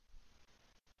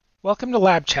Welcome to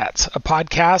Lab Chats, a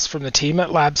podcast from the team at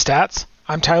LabStats.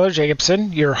 I'm Tyler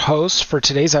Jacobson, your host for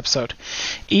today's episode.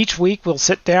 Each week, we'll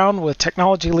sit down with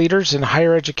technology leaders in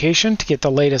higher education to get the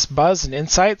latest buzz and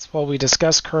insights while we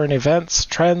discuss current events,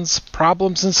 trends,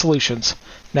 problems, and solutions.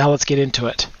 Now let's get into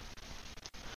it.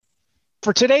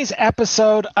 For today's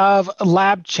episode of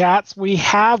Lab Chats, we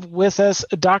have with us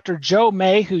Dr. Joe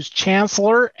May, who's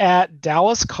Chancellor at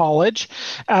Dallas College.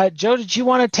 Joe, did you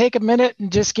want to take a minute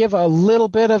and just give a little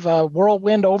bit of a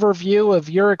whirlwind overview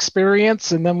of your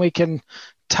experience, and then we can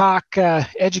talk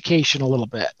education a little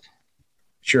bit?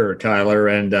 Sure, Tyler,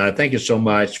 and thank you so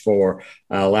much for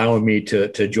allowing me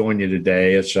to join you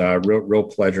today. It's a real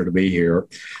pleasure to be here.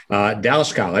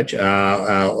 Dallas College,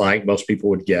 like most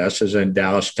people would guess, is in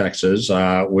Dallas, Texas.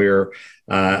 We're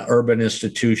urban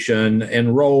institution,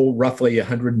 enroll roughly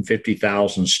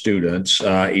 150,000 students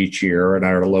each year at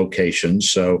our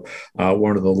locations. So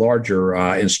one of the larger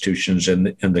institutions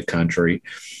in the country.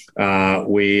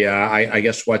 I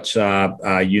guess what's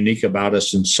unique about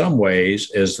us in some ways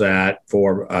is that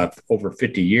for over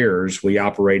 50 years, we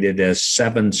operated as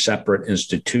 7 separate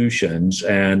institutions.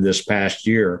 And this past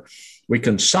year, we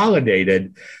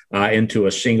consolidated into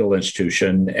a single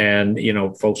institution. And,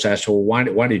 folks ask, well,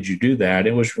 why did you do that?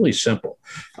 It was really simple.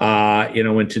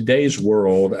 In today's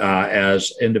world,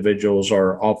 as individuals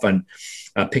are often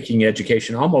picking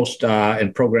education almost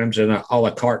in programs in an a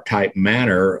la carte type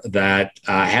manner, that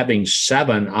having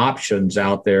 7 options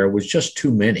out there was just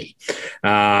too many.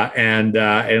 And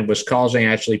it was causing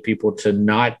actually people to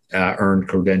not earn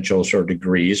credentials or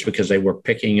degrees because they were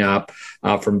picking up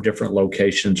from different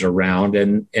locations around.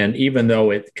 And even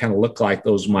though it kind of looked like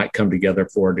those might come together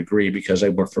for a degree because they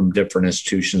were from different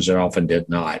institutions, it often did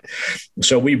not.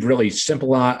 So we've really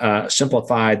simplified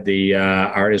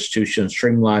our institution,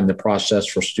 streamlined the process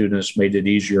for students, made it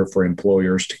easier for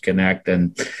employers to connect,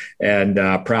 and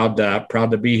proud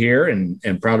to be here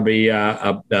and proud to be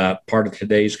a part of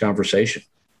today's conversation.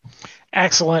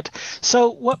 Excellent.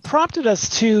 So what prompted us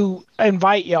to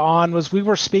invite you on was we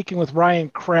were speaking with Ryan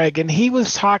Craig, and he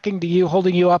was talking to you,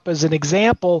 holding you up as an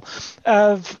example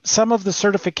of some of the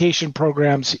certification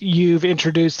programs you've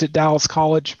introduced at Dallas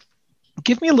College.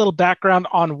 Give me a little background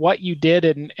on what you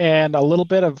did and a little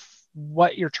bit of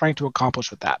what you're trying to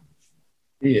accomplish with that.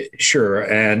 Yeah, sure,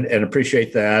 and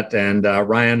appreciate that. And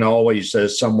Ryan always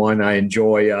is someone I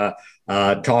enjoy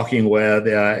talking with.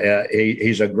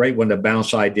 He's a great one to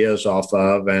bounce ideas off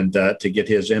of and to get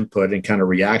his input and kind of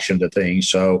reaction to things.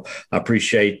 So I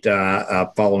appreciate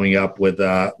following up with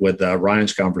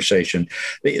Ryan's conversation.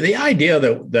 The idea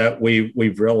that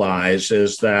we've realized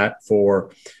is that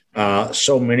for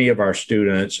so many of our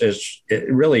students,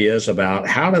 it really is about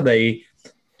how do they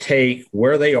take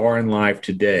where they are in life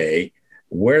today,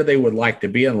 where they would like to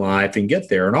be in life, and get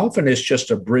there. And often it's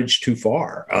just a bridge too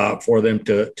far for them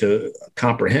to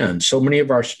comprehend. So many of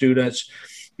our students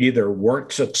either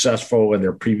weren't successful in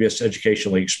their previous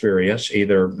educational experience,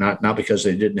 either not because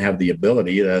they didn't have the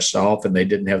ability, that's often they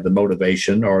didn't have the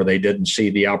motivation, or they didn't see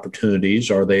the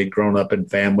opportunities, or they'd grown up in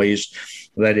families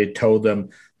that had told them,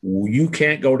 you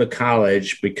can't go to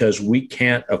college because we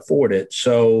can't afford it.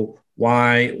 So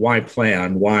why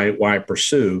plan? Why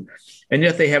pursue? And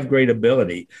yet they have great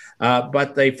ability,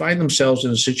 but they find themselves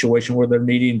in a situation where they're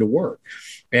needing to work.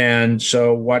 And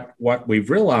so what we've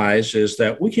realized is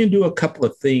that we can do a couple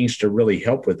of things to really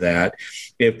help with that.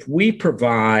 If we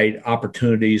provide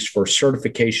opportunities for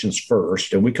certifications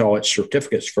first, and we call it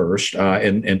certificates first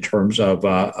in terms of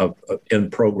in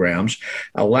programs,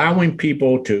 allowing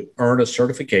people to earn a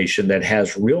certification that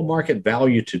has real market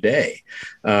value today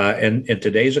in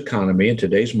today's economy, in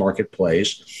today's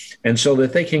marketplace, and so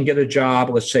that they can get a job,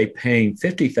 let's say, paying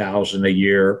 $50,000 a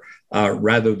year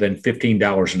rather than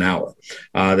 $15 an hour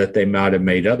that they might have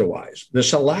made otherwise.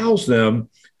 This allows them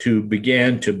to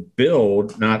begin to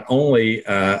build not only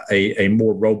a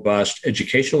more robust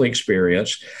educational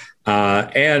experience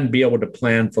and be able to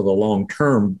plan for the long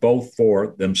term, both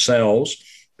for themselves,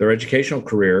 their educational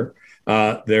career,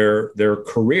 their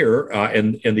career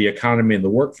in the economy and the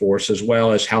workforce, as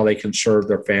well as how they can serve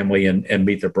their family and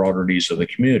meet the broader needs of the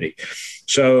community.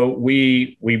 So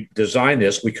we designed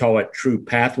this, we call it True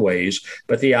Pathways,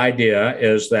 but the idea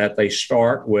is that they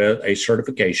start with a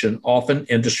certification, often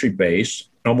industry-based,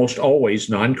 almost always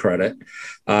non-credit,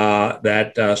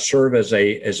 that serve as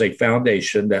a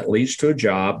foundation that leads to a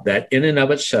job that in and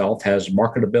of itself has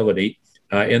marketability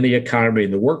in the economy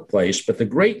and the workplace. But the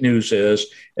great news is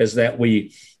that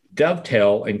we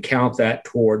dovetail and count that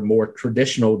toward more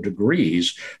traditional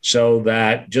degrees, so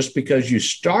that just because you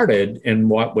started in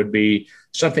what would be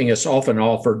something that's often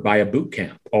offered by a boot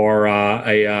camp or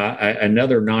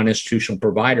another non-institutional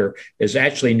provider is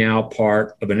actually now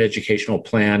part of an educational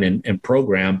plan and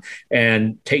program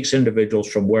and takes individuals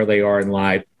from where they are in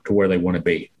life to where they want to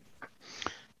be.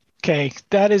 Okay,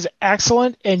 that is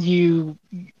excellent. And you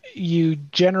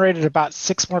generated about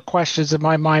 6 more questions in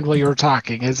my mind while you were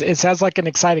talking. It sounds like an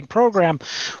exciting program.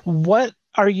 What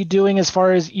are you doing as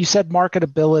far as, you said,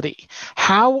 marketability?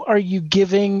 How are you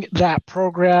giving that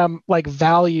program like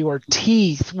value or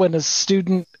teeth when a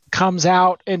student comes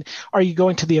out? And are you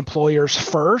going to the employers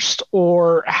first,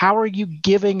 or how are you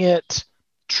giving it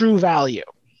true value?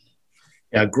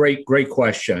 Yeah, great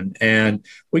question. And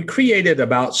we created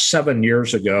about 7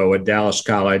 years ago at Dallas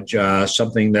College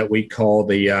something that we call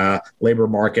the Labor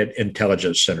Market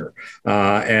Intelligence Center.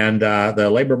 The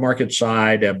labor market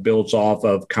side builds off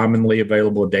of commonly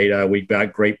available data. We've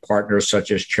got great partners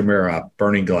such as Chimera,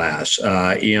 Burning Glass,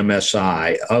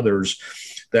 EMSI, others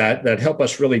that help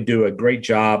us really do a great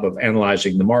job of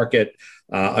analyzing the market,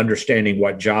 understanding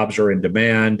what jobs are in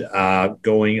demand,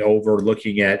 going over,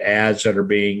 looking at ads that are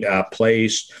being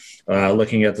placed,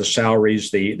 looking at the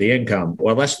salaries, the income.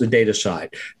 Well, that's the data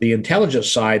side. The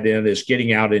intelligence side then is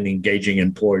getting out and engaging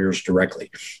employers directly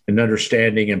and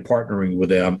understanding and partnering with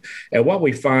them. And what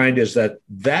we find is that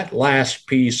last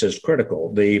piece is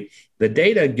critical. The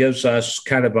data gives us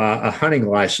kind of a hunting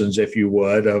license, if you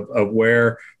would, of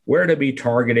where to be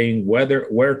targeting,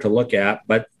 where to look at,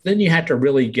 but then you have to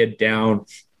really get down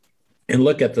and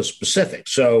look at the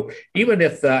specifics. So even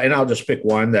if, and I'll just pick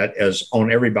one that is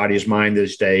on everybody's mind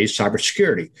these days,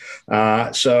 cybersecurity.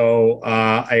 A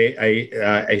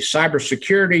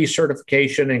cybersecurity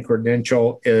certification and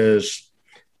credential is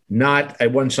not a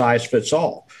one size fits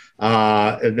all.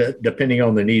 Depending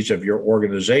on the needs of your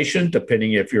organization,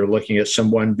 depending if you're looking at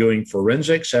someone doing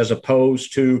forensics as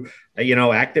opposed to,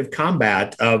 active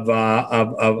combat of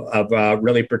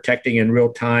really protecting in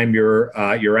real time your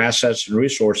assets and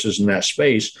resources in that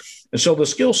space. And so the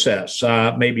skill sets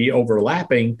may be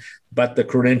overlapping, but the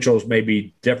credentials may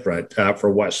be different for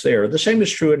what's there. The same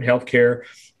is true in healthcare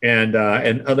and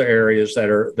other areas that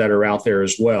are out there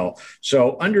as well.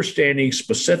 So understanding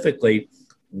specifically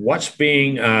what's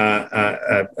being,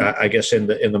 I guess, in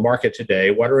the market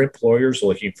today, what are employers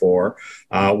looking for,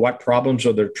 what problems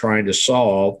are they trying to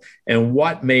solve, and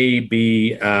what may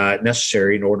be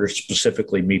necessary in order to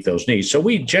specifically meet those needs. So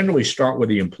we generally start with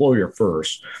the employer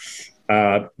first,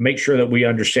 make sure that we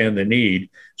understand the need.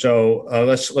 So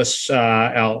let's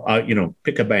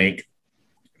pick a bank.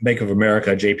 Bank of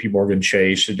America, JP Morgan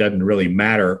Chase, it doesn't really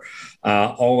matter.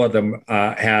 All of them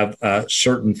have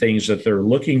certain things that they're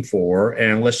looking for.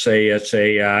 And let's say it's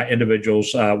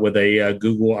individuals with a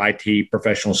Google IT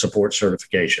professional support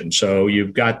certification. So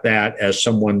you've got that as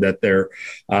someone that they're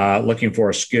looking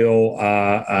for a skill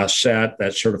set,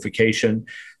 that certification.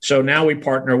 So now we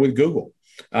partner with Google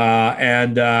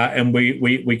and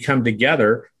we come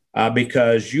together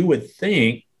because you would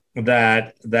think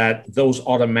that those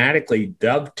automatically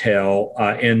dovetail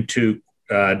into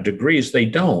degrees. They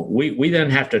don't. We then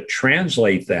have to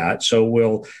translate that.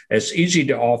 So it's easy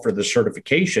to offer the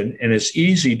certification and it's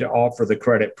easy to offer the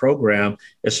credit program.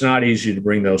 It's not easy to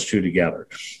bring those two together.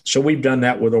 So we've done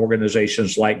that with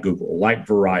organizations like Google, like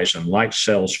Verizon, like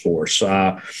Salesforce,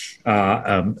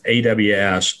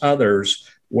 AWS, others,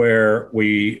 where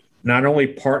we not only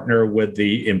partner with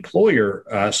the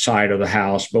employer side of the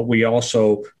house, but we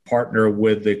also partner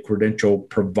with the credential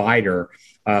provider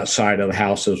side of the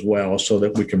house as well, so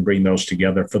that we can bring those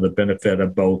together for the benefit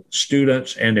of both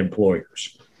students and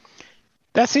employers.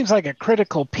 That seems like a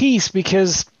critical piece,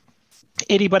 because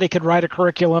anybody could write a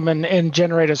curriculum and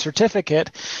generate a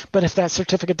certificate, but if that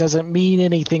certificate doesn't mean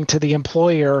anything to the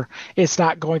employer, it's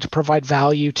not going to provide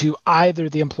value to either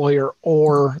the employer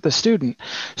or the student.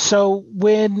 So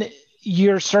when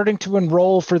you're starting to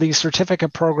enroll for these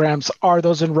certificate programs, are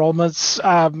those enrollments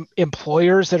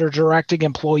employers that are directing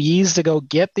employees to go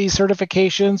get these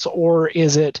certifications, or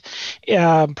is it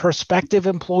prospective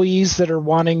employees that are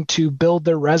wanting to build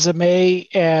their resume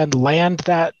and land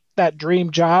that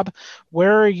dream job?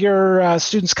 Where are your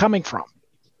students coming from?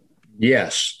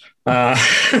 Yes.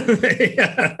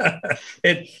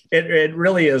 It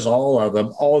really is all of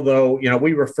them. Although,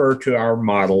 we refer to our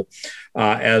model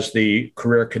as the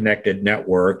Career Connected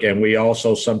Network, and we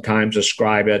also sometimes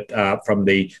describe it from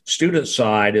the student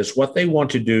side as what they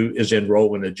want to do is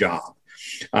enroll in a job.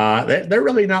 They're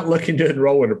really not looking to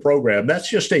enroll in a program. That's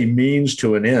just a means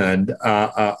to an end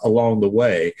along the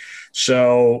way.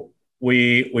 So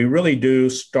we really do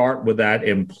start with that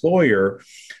employer,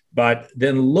 but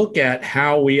then look at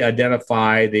how we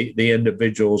identify the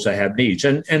individuals that have needs.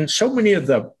 And so many of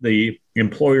the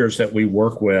employers that we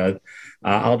work with,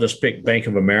 I'll just pick Bank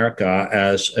of America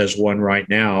as one right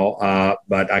now,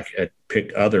 but I could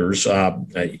pick others,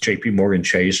 J.P. Morgan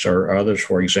Chase or others,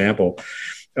 for example,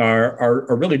 are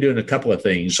really doing a couple of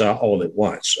things all at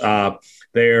once.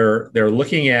 They're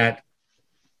looking at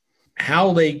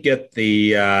how they get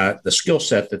the skill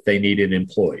set that they need in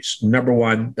employees. Number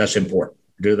one, that's important.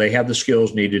 Do they have the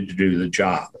skills needed to do the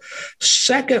job?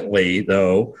 Secondly,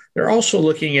 though, they're also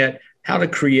looking at how to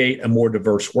create a more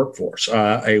diverse workforce,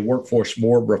 a workforce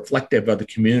more reflective of the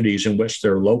communities in which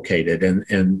they're located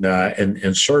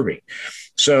and serving.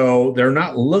 So they're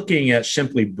not looking at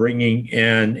simply bringing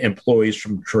in employees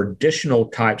from traditional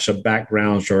types of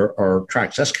backgrounds or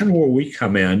tracks. That's kind of where we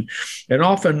come in. And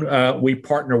often we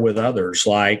partner with others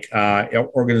like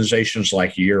organizations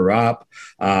like Year Up,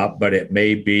 but it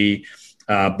may be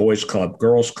Boys Club,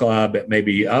 Girls Club, it may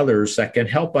be others that can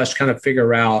help us kind of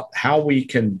figure out how we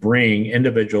can bring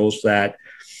individuals that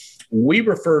we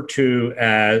refer to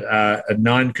as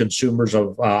non-consumers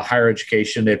of higher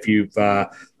education. If you've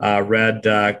read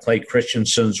Clay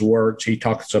Christensen's works, he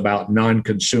talks about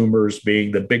non-consumers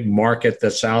being the big market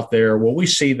that's out there. Well, we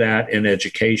see that in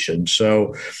education.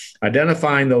 So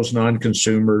identifying those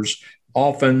non-consumers,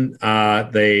 often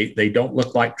they don't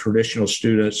look like traditional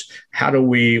students. How do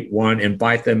we, one,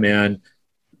 invite them in,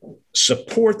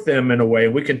 support them in a way?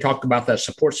 We can talk about that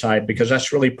support side because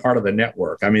that's really part of the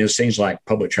network. I mean, it's things like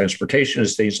public transportation,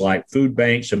 it's things like food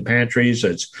banks and pantries,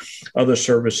 it's other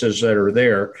services that are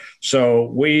there. So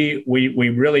we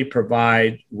really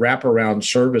provide wraparound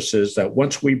services that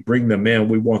once we bring them in,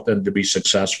 we want them to be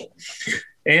successful.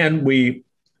 And we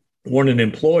want an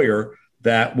employer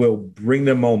that will bring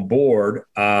them on board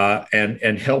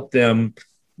and help them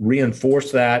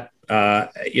reinforce that.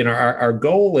 Our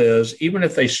goal is, even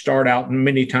if they start out, and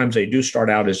many times they do start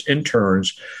out as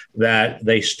interns, that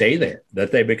they stay there,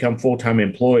 that they become full-time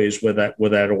employees with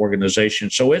that organization.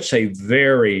 So it's a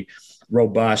very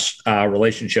robust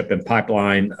relationship and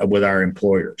pipeline with our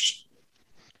employers.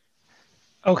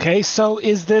 Okay, so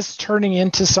is this turning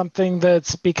into something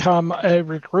that's become a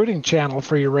recruiting channel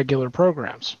for your regular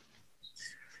programs?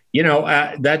 That's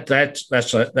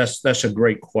a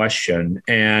great question,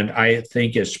 and I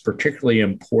think it's particularly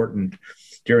important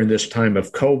during this time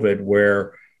of COVID,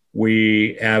 where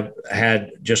we have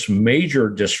had just major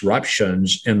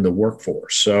disruptions in the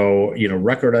workforce. So,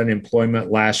 record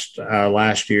unemployment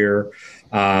last year,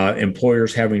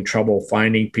 employers having trouble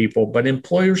finding people, but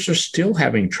employers are still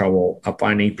having trouble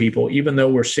finding people, even though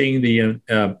we're seeing the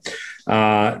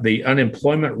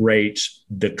unemployment rates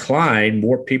decline,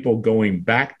 more people going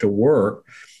back to work,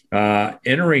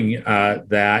 entering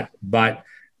that. But,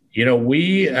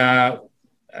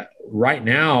 right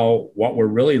now, what we're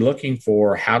really looking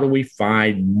for, how do we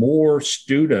find more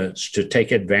students to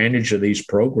take advantage of these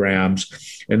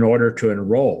programs in order to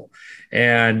enroll?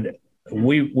 And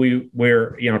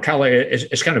we're, Tyler,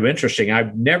 it's kind of interesting.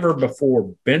 I've never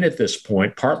before been at this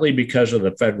point, partly because of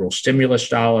the federal stimulus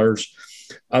dollars,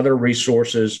 other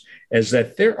resources, is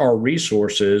that there are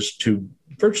resources to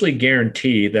virtually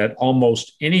guarantee that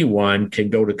almost anyone can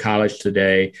go to college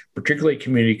today, particularly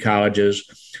community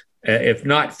colleges, if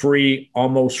not free,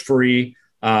 almost free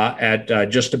at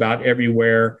just about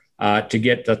everywhere, to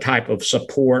get the type of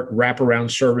support,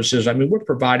 wraparound services. I mean, we're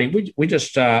providing, we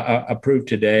just approved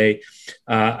today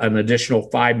an additional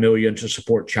 $5 million to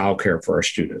support childcare for our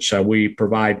students. So we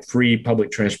provide free public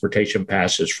transportation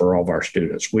passes for all of our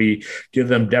students. We give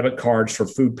them debit cards for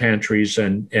food pantries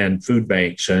and food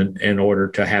banks in order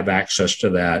to have access to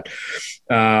that,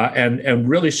 and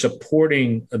really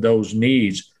supporting those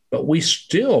needs. But we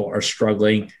still are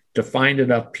struggling to find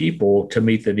enough people to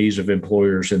meet the needs of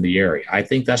employers in the area. I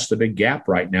think that's the big gap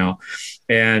right now.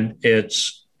 And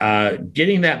it's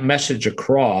getting that message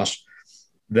across,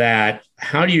 that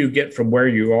how do you get from where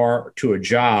you are to a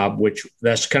job, which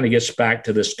that's kind of gets back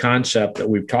to this concept that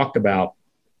we've talked about,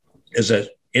 is that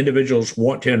individuals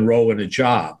want to enroll in a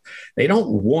job. They don't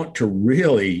want to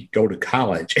really go to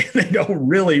college. They don't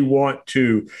really want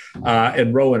to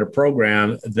enroll in a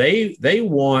program. They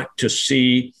want to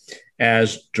see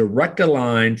as direct a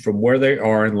line from where they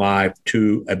are in life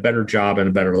to a better job and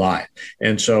a better life.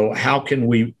 And so how can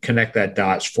we connect that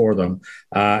dots for them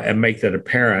and make that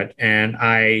apparent? And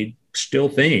I still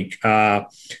think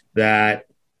that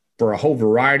for a whole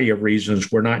variety of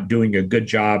reasons, we're not doing a good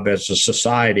job as a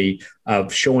society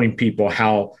of showing people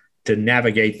how to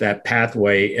navigate that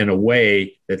pathway in a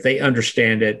way that they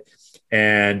understand it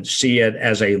and see it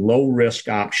as a low-risk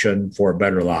option for a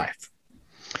better life.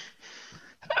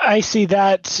 I see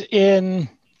that in,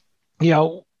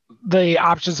 the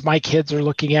options my kids are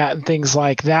looking at and things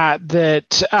like that,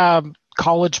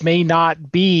 college may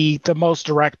not be the most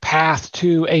direct path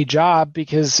to a job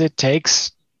because it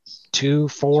takes 2,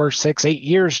 4, 6, 8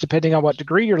 years, depending on what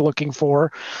degree you're looking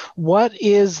for. What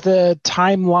is the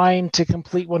timeline to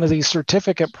complete one of these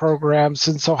certificate programs?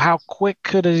 And so how quick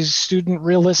could a student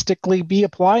realistically be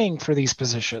applying for these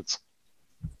positions?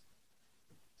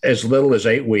 As little as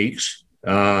 8 weeks.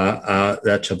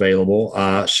 That's available.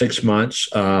 6 months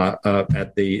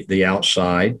at the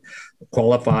outside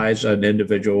qualifies an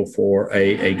individual for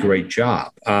a great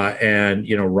job. And,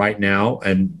 right now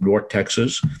in North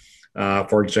Texas,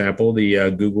 for example, the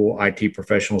Google IT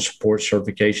Professional Support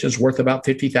Certification is worth about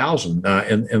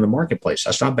 $50,000 in the marketplace.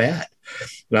 That's not bad.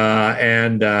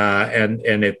 And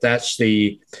if that's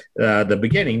the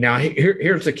beginning, now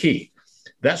here's the key: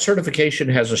 that certification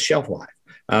has a shelf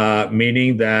life,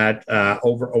 meaning that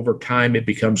over time it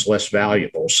becomes less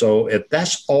valuable. So if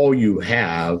that's all you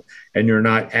have and you're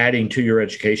not adding to your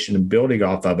education and building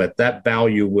off of it, that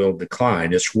value will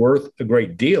decline. It's worth a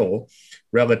great deal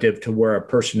relative to where a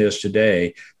person is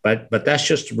today, but that's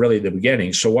just really the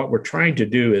beginning. So what we're trying to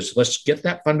do is let's get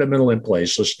that fundamental in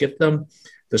place. Let's get them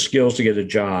the skills to get a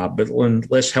job, but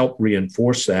let's help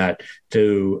reinforce that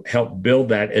to help build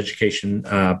that education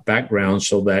background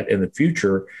so that in the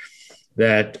future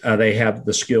that they have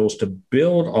the skills to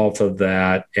build off of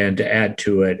that and to add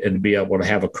to it and to be able to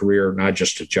have a career, not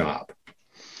just a job.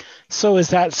 So is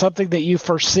that something that you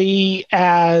foresee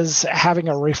as having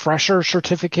a refresher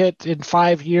certificate in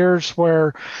 5 years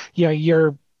where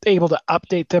you're able to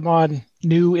update them on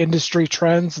new industry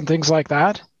trends and things like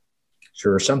that?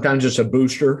 Sure. Sometimes it's a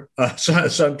booster.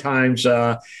 Sometimes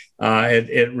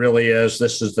it really is.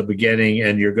 This is the beginning,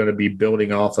 and you're going to be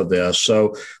building off of this.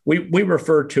 So we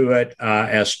refer to it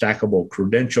as stackable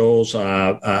credentials,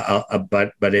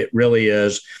 but it really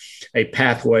is a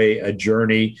pathway, a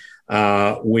journey.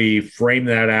 We frame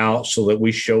that out so that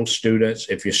we show students,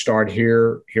 if you start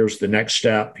here, here's the next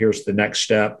step, here's the next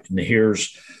step, and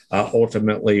here's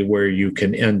ultimately where you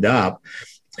can end up.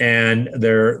 And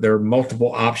there are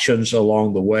multiple options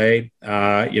along the way.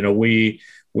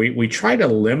 We try to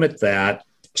limit that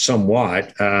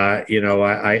somewhat.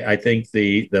 I think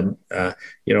the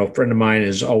a friend of mine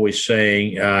is always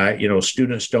saying,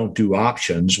 students don't do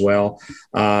options. Well,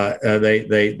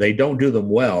 they don't do them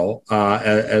well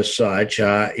as such.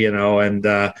 And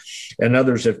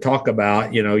others have talked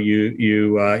about,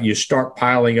 you start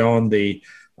piling on the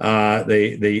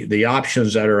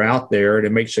options that are out there, and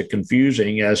it makes it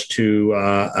confusing as to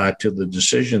the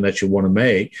decision that you want to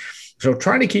make. So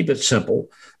trying to keep it simple,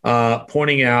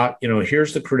 pointing out,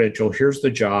 here's the credential, here's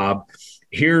the job,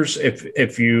 here's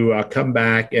if you come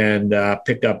back and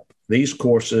pick up these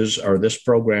courses or this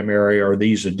program area or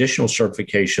these additional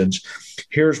certifications,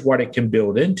 here's what it can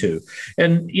build into.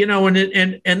 And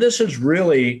and this has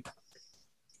really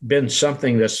been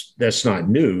something that's not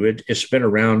new. It's been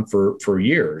around for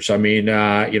years. I mean,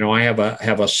 I have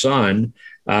a son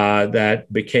that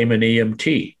became an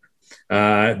EMT.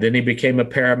 Then he became a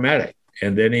paramedic,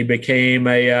 and then he became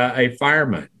a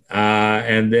fireman.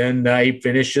 And then he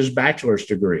finished his bachelor's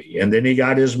degree, and then he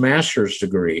got his master's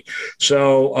degree.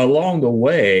 So along the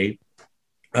way,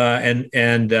 he's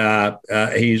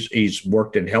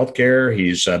worked in healthcare.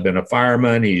 He's been a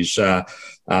fireman. He's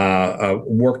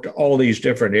worked all these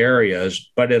different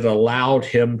areas, but it allowed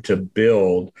him to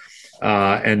build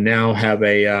and now have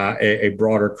a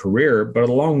broader career. But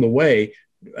along the way,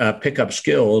 pick up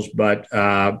skills. But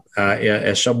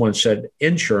as someone said,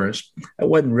 insurance, that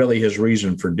wasn't really his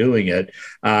reason for doing it.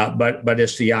 But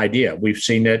it's the idea. We've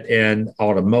seen it in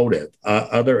automotive,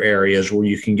 other areas where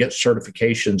you can get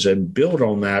certifications and build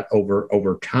on that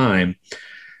over time.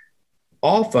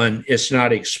 Often it's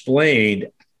not explained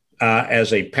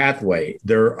as a pathway.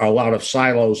 There are a lot of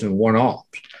silos and one-offs.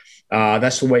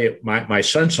 That's the way my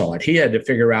son saw it. He had to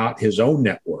figure out his own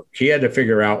network. He had to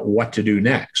figure out what to do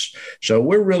next. So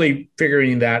we're really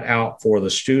figuring that out for the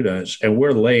students, and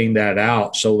we're laying that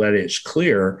out so that it's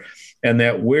clear, and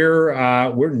that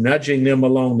we're nudging them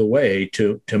along the way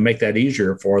to make that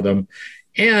easier for them.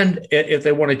 And if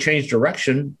they want to change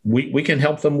direction, we can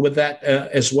help them with that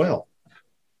as well.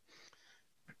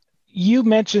 You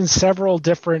mentioned several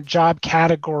different job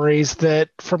categories that,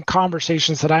 from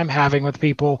conversations that I'm having with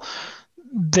people,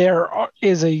 there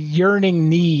is a yearning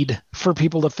need for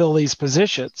people to fill these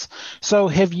positions. So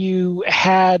have you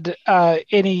had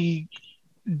any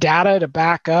data to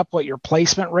back up what your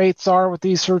placement rates are with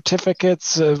these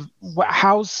certificates?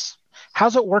 How's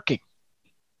it working?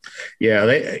 Yeah,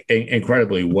 they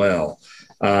incredibly well.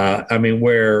 I mean,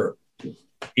 where,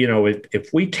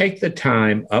 if we take the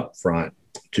time up front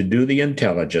to do the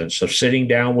intelligence of sitting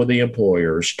down with the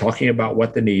employers, talking about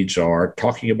what the needs are,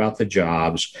 talking about the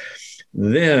jobs,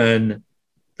 then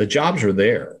the jobs are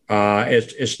there.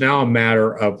 It's now a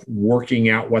matter of working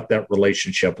out what that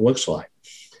relationship looks like.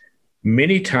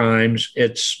 Many times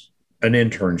it's an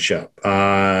internship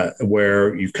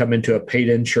where you come into a paid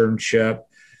internship.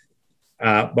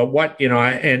 But what,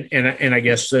 and I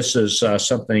guess this is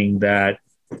something that,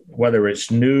 whether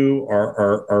it's new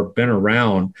or been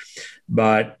around,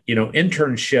 but,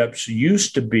 internships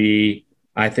used to be,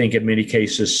 I think in many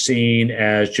cases, seen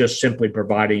as just simply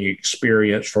providing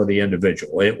experience for the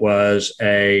individual. It was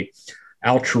a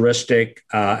altruistic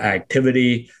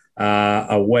activity,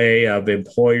 a way of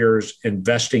employers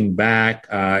investing back.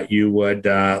 You would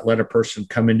let a person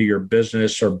come into your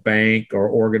business or bank or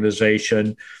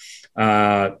organization,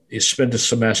 spend a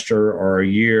semester or a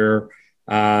year,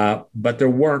 but they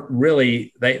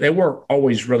weren't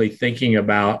always really thinking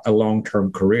about a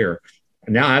long-term career.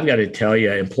 Now I've got to tell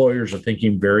you, employers are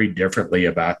thinking very differently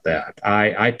about that.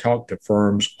 I talk to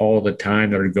firms all the time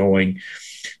that are going,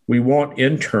 we want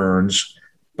interns,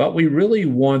 but we really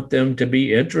want them to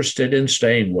be interested in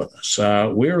staying with us.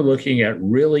 We're looking at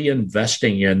really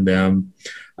investing in them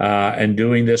and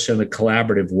doing this in a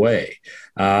collaborative way.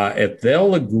 If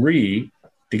they'll agree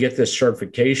to get this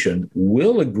certification,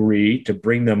 we'll agree to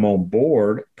bring them on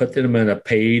board, put them in a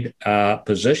paid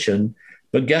position.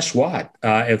 But guess what?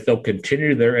 If they'll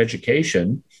continue their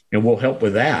education, and we'll help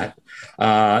with that,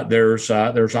 there's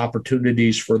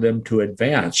opportunities for them to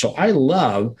advance. So I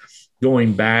love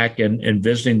going back and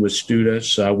visiting with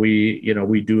students.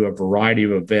 We do a variety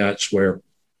of events where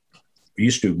we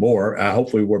used to do more.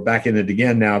 Hopefully we're back in it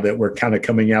again now that we're kind of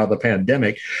coming out of the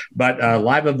pandemic, but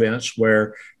live events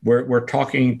where we're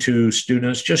talking to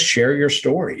students, just share your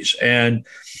stories. And,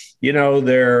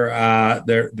 they're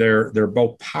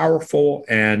both powerful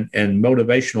and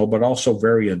motivational, but also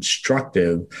very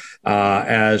instructive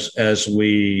as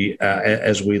we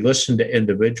listen to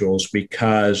individuals,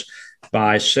 because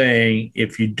by saying,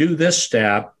 if you do this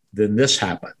step, then this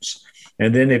happens.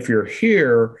 And then if you're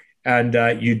here and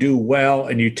you do well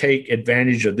and you take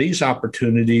advantage of these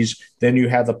opportunities, then you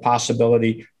have the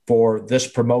possibility for this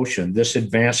promotion, this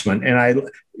advancement. And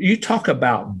you talk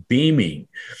about beaming.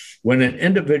 When an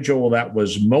individual that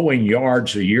was mowing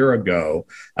yards a year ago,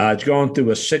 going through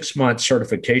a 6-month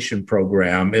certification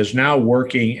program, is now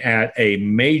working at a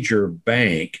major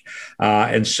bank,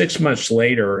 and 6 months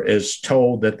later is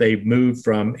told that they've moved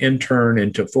from intern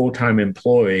into full-time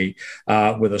employee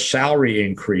with a salary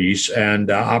increase and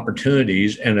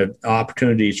opportunities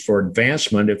for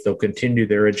advancement if they'll continue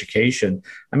their education.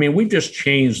 I mean, we've just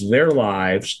changed their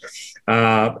lives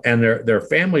and their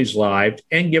families' lives,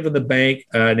 and given the bank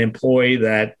an employee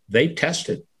that they've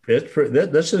tested.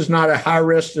 This is not a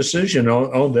high-risk decision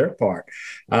on their part.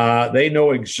 They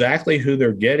know exactly who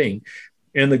they're getting.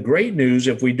 And the great news,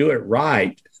 if we do it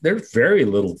right, there's very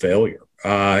little failure.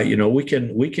 We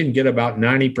can get about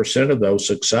 90% of those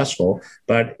successful,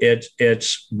 but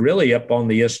it's really up on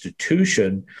the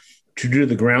institution to do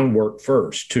the groundwork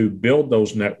first, to build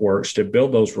those networks, to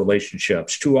build those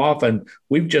relationships. Too often,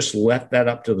 we've just left that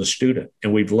up to the student,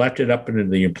 and we've left it up into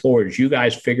the employers. You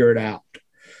guys figure it out.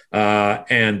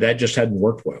 And that just hadn't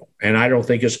worked well. And I don't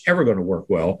think it's ever going to work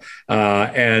well.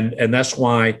 And that's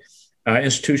why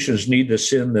institutions need to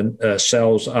send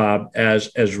themselves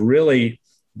as really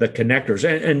the connectors.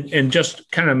 And just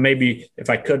kind of maybe, if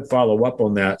I could follow up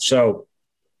on that. So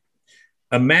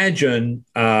imagine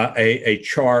a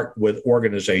chart with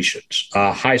organizations,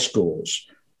 high schools,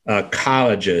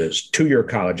 colleges, two-year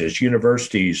colleges,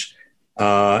 universities,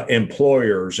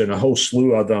 employers, and a whole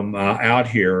slew of them out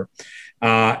here.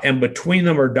 And between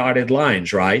them are dotted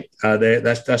lines, right?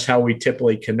 That's how we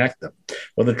typically connect them.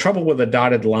 Well, the trouble with a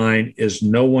dotted line is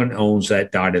no one owns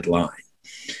that dotted line.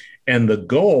 And the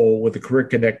goal with the Career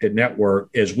Connected Network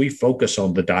is we focus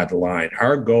on the dotted line.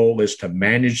 Our goal is to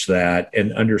manage that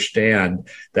and understand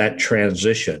that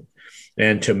transition,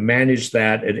 and to manage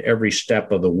that at every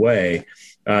step of the way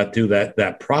through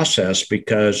that process,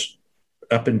 because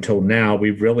up until now,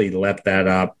 we've really left that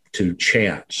up to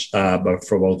chance, but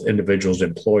for both individuals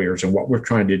and employers. And what we're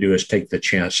trying to do is take the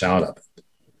chance out of it.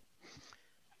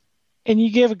 And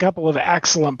you gave a couple of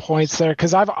excellent points there,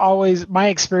 because my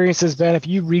experience has been, if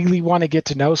you really want to get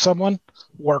to know someone,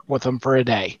 work with them for a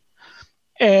day.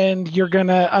 And you're going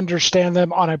to understand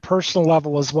them on a personal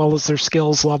level as well as their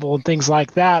skills level and things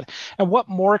like that. And what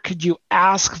more could you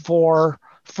ask for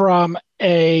from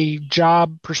a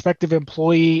job prospective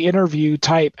employee interview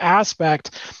type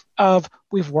aspect of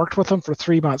we've worked with them for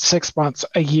 3 months, 6 months,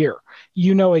 a year.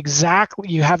 You know exactly,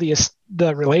 you have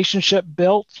the relationship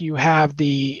built, you have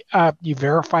you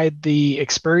verified the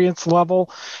experience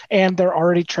level, and they're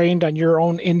already trained on your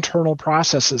own internal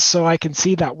processes. So I can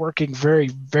see that working very,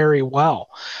 very well.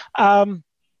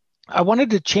 I wanted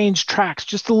to change tracks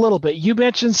just a little bit. You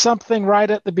mentioned something right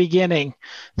at the beginning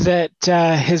that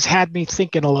has had me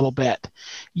thinking a little bit.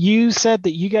 You said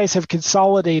that you guys have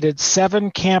consolidated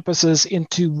 7 campuses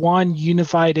into one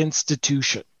unified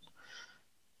institution.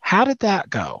 How did that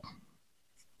go?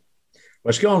 Well,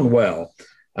 it's going well.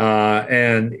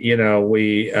 And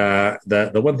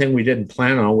the one thing we didn't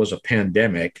plan on was a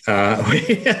pandemic. We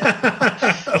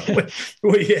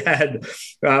had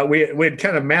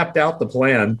kind of mapped out the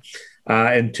plan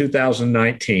in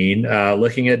 2019,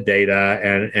 looking at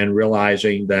data and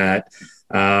realizing that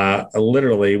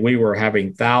literally we were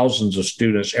having thousands of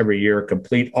students every year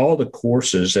complete all the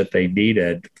courses that they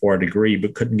needed for a degree,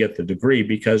 but couldn't get the degree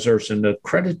because there's an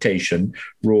accreditation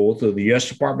rule through the U.S.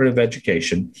 Department of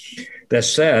Education that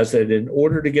says that in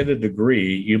order to get a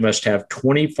degree, you must have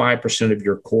 25% of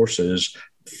your courses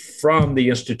from the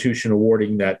institution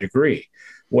awarding that degree.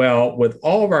 Well, with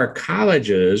all of our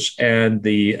colleges and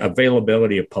the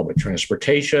availability of public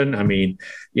transportation,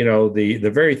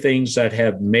 the very things that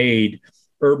have made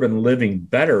urban living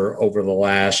better over the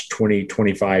last 20,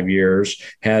 25 years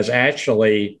has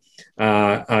actually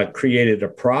created a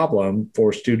problem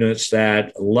for students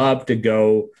that love to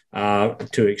go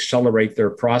to accelerate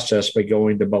their process by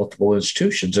going to multiple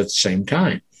institutions at the same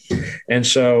time. And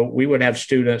so we would have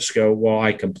students go, well,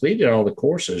 I completed all the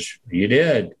courses. You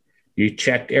did. You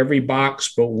checked every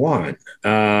box but one.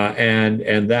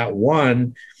 And that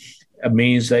one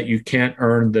means that you can't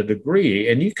earn the degree.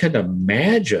 And you can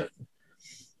imagine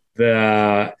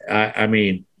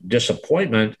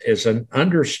disappointment is an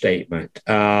understatement.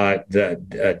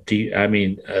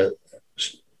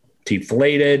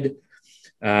 Deflated,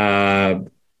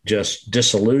 just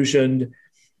disillusioned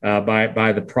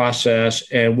by the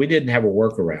process, and we didn't have a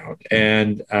workaround.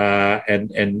 And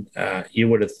you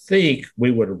would have think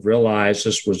we would have realized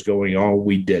this was going on.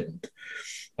 We didn't.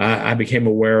 I became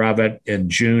aware of it in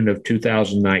June of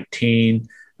 2019.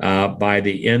 By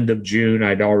the end of June,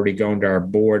 I'd already gone to our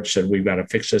board, said we've got to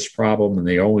fix this problem, and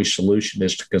the only solution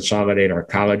is to consolidate our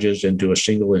colleges into a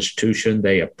single institution.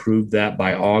 They approved that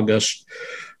by August.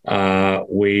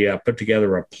 We put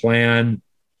together a plan,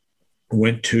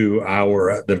 went to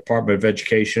the Department of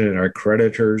Education and our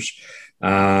creditors.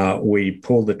 We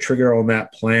pulled the trigger on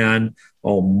that plan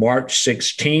on March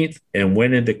 16th and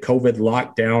went into COVID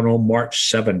lockdown on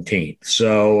March 17th.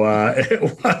 So it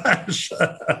was.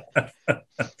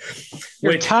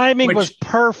 Your timing was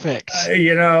perfect. But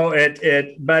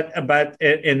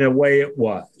in a way it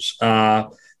was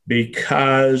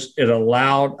because it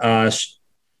allowed us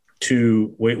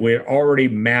we had already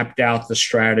mapped out the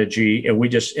strategy and we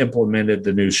just implemented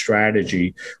the new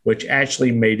strategy, which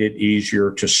actually made it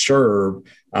easier to serve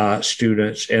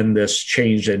students in this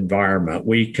changed environment.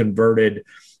 We converted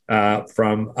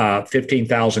from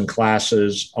 15,000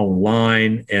 classes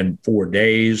online in 4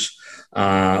 days.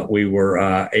 We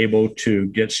were able to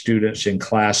get students in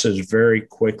classes very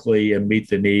quickly and meet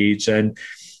the needs.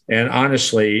 And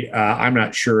honestly, I'm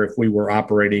not sure if we were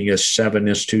operating as 7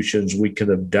 institutions, we could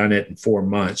have done it in 4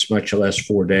 months, much less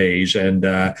 4 days. And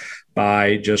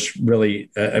by just really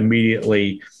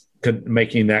immediately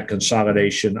making that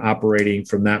consolidation, operating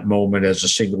from that moment as a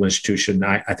single institution,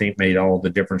 I think made all the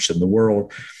difference in the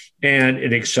world. And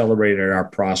it accelerated our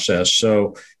process.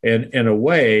 So in a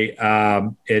way,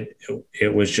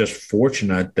 it was just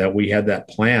fortunate that we had that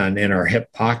plan in our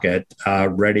hip pocket,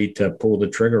 ready to pull the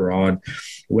trigger on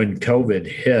when COVID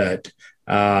hit.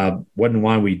 Wasn't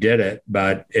why we did it,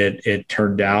 but it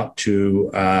turned out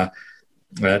to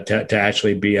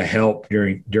actually be a help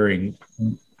during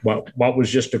what was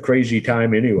just a crazy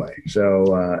time anyway.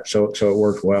 So it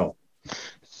worked well.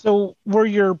 So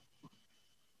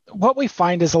what we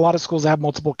find is a lot of schools have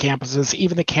multiple campuses.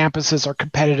 Even the campuses are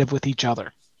competitive with each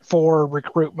other for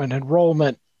recruitment,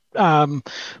 enrollment,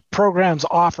 programs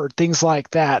offered, things like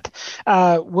that.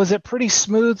 Was it pretty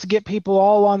smooth to get people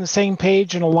all on the same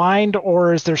page and aligned,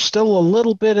 or is there still a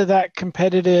little bit of that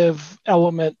competitive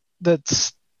element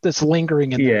that's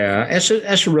lingering in there? Yeah,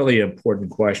 that's a really important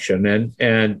question.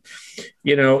 And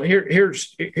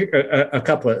here's a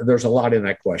couple of, there's a lot in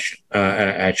that question,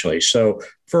 actually. So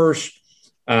first,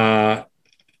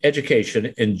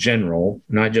 education in general,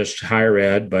 not just higher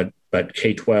ed, but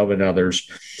K-12 and others,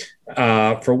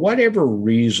 for whatever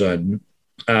reason,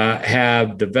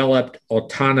 have developed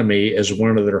autonomy as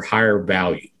one of their higher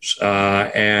values.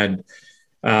 And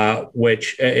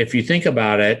which, if you think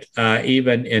about it,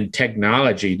 even in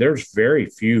technology, there's very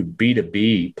few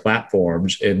B2B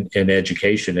platforms in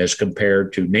education as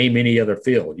compared to name any other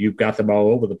field. You've got them all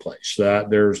over the place.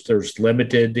 There's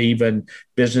limited even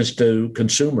business to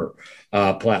consumer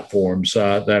platforms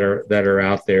that are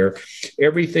out there.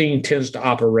 Everything tends to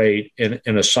operate in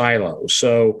a silo.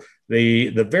 So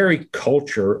the very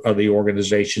culture of the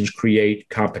organizations create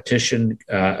competition,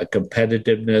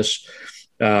 competitiveness,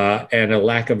 and a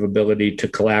lack of ability to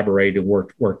collaborate and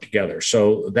work together.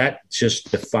 So that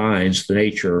just defines the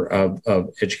nature of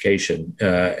education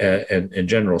in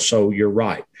general. So you're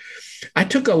right. I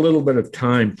took a little bit of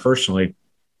time personally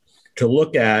to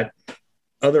look at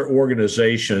other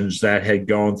organizations that had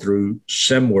gone through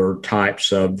similar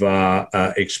types of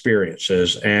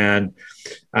experiences. And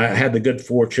I had the good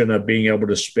fortune of being able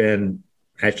to spend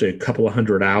actually a couple of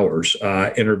hundred hours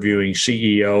interviewing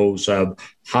CEOs of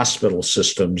hospital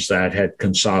systems that had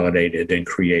consolidated and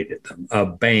created them,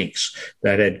 of banks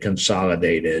that had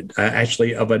consolidated,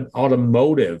 actually of an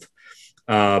automotive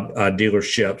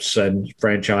dealerships and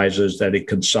franchises that had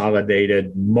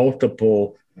consolidated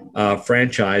multiple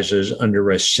franchises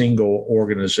under a single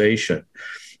organization.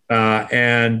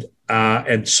 And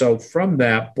so from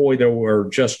that, boy, there were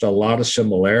just a lot of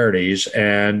similarities.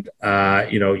 And,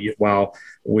 while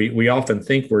we often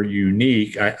think we're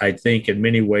unique, I think in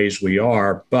many ways we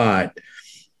are, but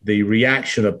the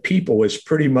reaction of people is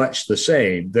pretty much the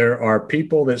same. There are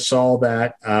people that saw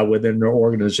that within their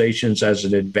organizations as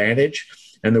an advantage,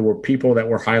 and there were people that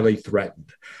were highly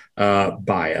threatened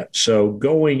by it. So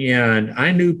going in,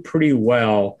 I knew pretty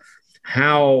well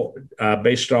how,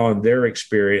 based on their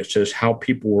experiences, how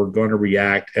people were going to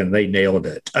react, and they nailed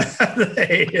it.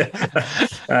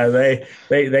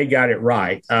 they got it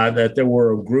right. That there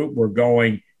were a group were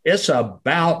going, it's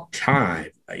about time.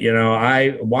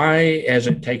 Why has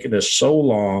it taken us so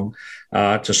long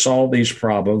to solve these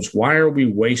problems? Why are we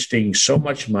wasting so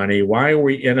much money? Why are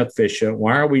we inefficient?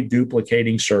 Why are we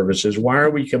duplicating services? Why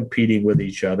are we competing with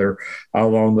each other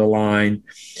along the line?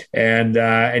 And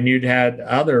you'd had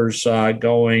others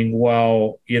going,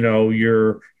 well,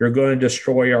 you're going to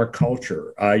destroy our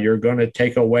culture. You're going to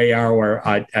take away our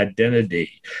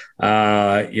identity.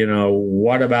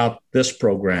 What about this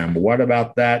program? What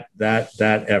about that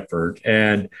effort?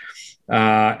 And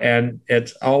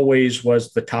it always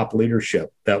was the top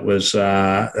leadership that was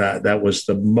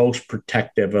the most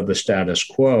protective of the status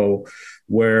quo,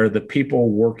 where the people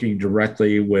working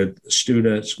directly with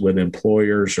students, with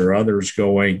employers or others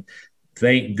going,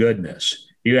 thank goodness.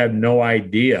 You have no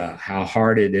idea how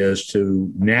hard it is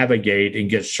to navigate and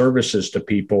get services to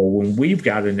people when we've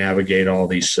got to navigate all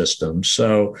these systems.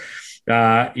 So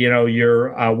whatever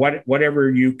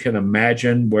you can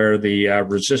imagine where the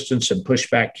resistance and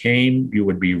pushback came, you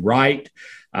would be right.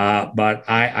 But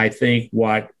I think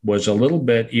what was a little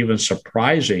bit even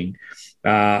surprising,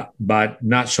 but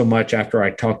not so much after I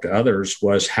talked to others,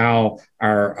 was how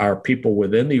our people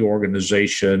within the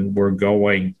organization were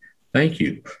going, thank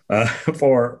you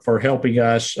for helping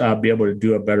us be able to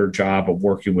do a better job of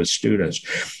working with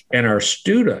students. And our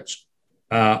students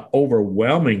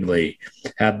overwhelmingly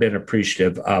have been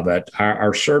appreciative of it.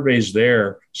 Our surveys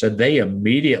there said they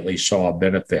immediately saw a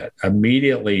benefit,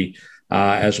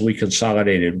 as we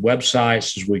consolidated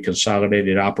websites, as we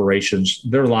consolidated operations,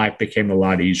 their life became a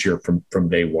lot easier from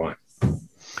day one.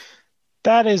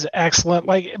 That is excellent.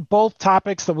 Like, both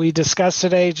topics that we discussed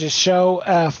today just show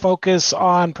a focus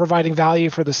on providing value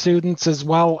for the students as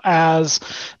well as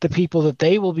the people that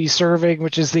they will be serving,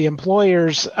 which is the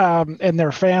employers and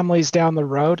their families down the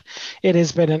road. It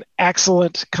has been an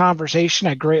excellent conversation.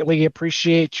 I greatly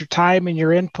appreciate your time and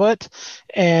your input.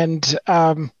 And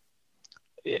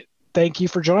thank you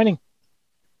for joining.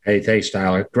 Hey, thanks,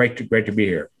 Tyler. Great to be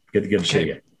here. Good to see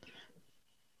you.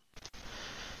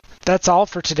 That's all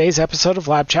for today's episode of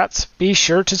Lab Chats. Be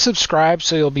sure to subscribe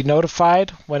so you'll be notified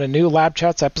when a new Lab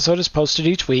Chats episode is posted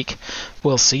each week.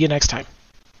 We'll see you next time.